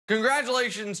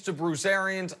Congratulations to Bruce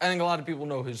Arians. I think a lot of people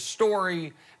know his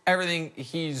story, everything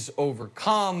he's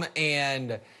overcome,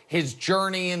 and his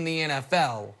journey in the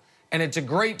NFL. And it's a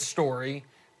great story,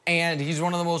 and he's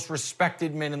one of the most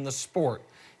respected men in the sport.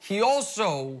 He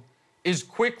also is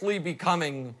quickly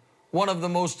becoming one of the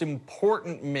most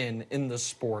important men in the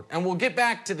sport. And we'll get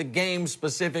back to the game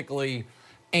specifically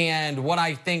and what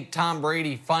I think Tom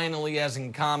Brady finally has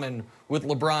in common with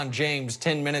LeBron James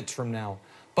 10 minutes from now.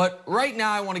 But right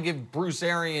now, I want to give Bruce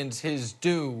Arians his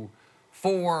due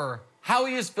for how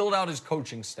he has filled out his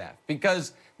coaching staff.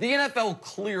 Because the NFL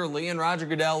clearly, and Roger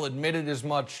Goodell admitted as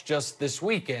much just this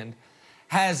weekend,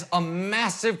 has a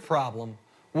massive problem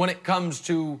when it comes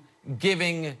to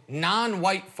giving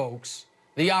non-white folks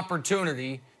the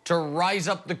opportunity to rise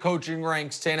up the coaching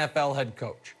ranks to NFL head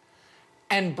coach.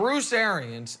 And Bruce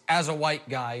Arians, as a white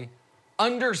guy,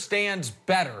 understands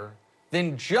better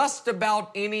than just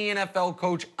about any NFL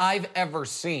coach I've ever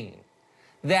seen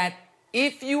that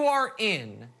if you are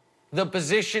in the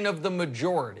position of the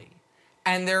majority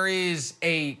and there is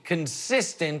a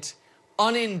consistent,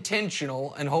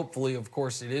 unintentional, and hopefully, of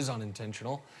course, it is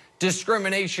unintentional,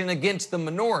 discrimination against the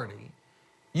minority,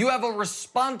 you have a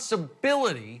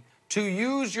responsibility to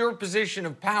use your position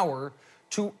of power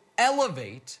to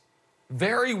elevate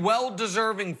very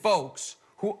well-deserving folks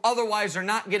who otherwise are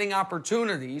not getting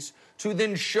opportunities to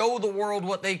then show the world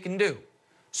what they can do.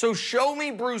 So show me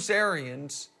Bruce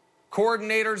Arians,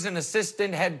 coordinators and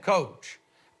assistant head coach,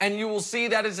 and you will see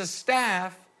that is a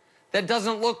staff that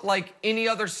doesn't look like any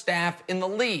other staff in the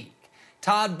league.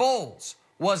 Todd Bowles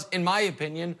was, in my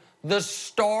opinion, the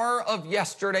star of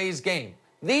yesterday's game.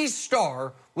 The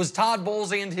star was Todd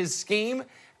Bowles and his scheme,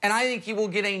 and I think he will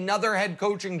get another head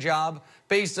coaching job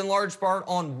based in large part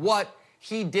on what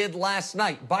he did last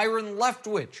night. Byron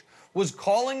Leftwich was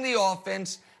calling the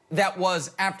offense that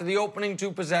was, after the opening two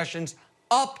possessions,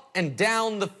 up and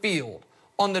down the field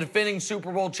on the defending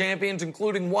Super Bowl champions,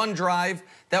 including one drive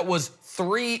that was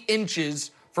 3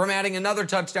 inches from adding another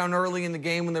touchdown early in the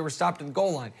game when they were stopped at the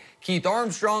goal line. Keith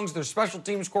Armstrong's their special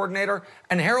teams coordinator,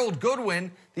 and Harold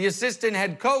Goodwin, the assistant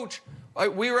head coach.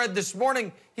 We read this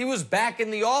morning he was back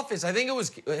in the office. I think it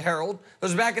was Harold.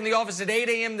 Was back in the office at 8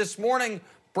 a.m. this morning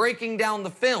breaking down the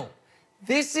film.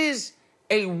 This is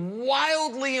a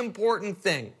wildly important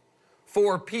thing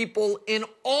for people in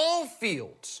all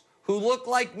fields who look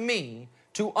like me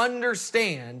to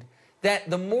understand that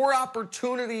the more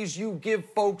opportunities you give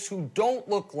folks who don't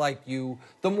look like you,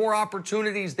 the more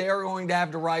opportunities they are going to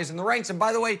have to rise in the ranks. And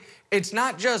by the way, it's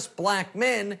not just black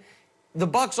men. The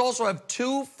Bucs also have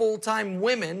 2 full-time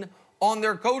women on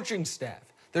their coaching staff.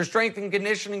 Their strength and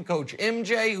conditioning coach,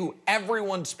 MJ, who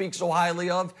everyone speaks so highly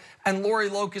of, and Lori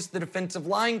Locust, the defensive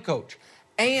line coach.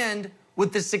 And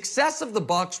with the success of the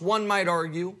Bucs, one might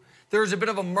argue, there's a bit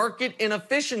of a market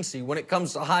inefficiency when it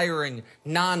comes to hiring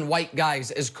non-white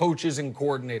guys as coaches and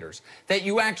coordinators, that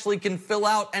you actually can fill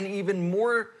out an even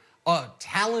more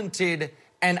talented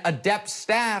and adept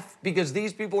staff because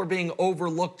these people are being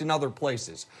overlooked in other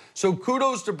places. So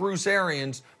kudos to Bruce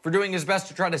Arians for doing his best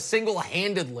to try to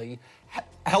single-handedly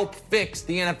help fix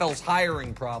the NFL's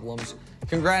hiring problems.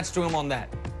 Congrats to him on that.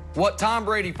 What Tom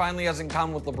Brady finally has in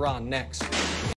common with LeBron next.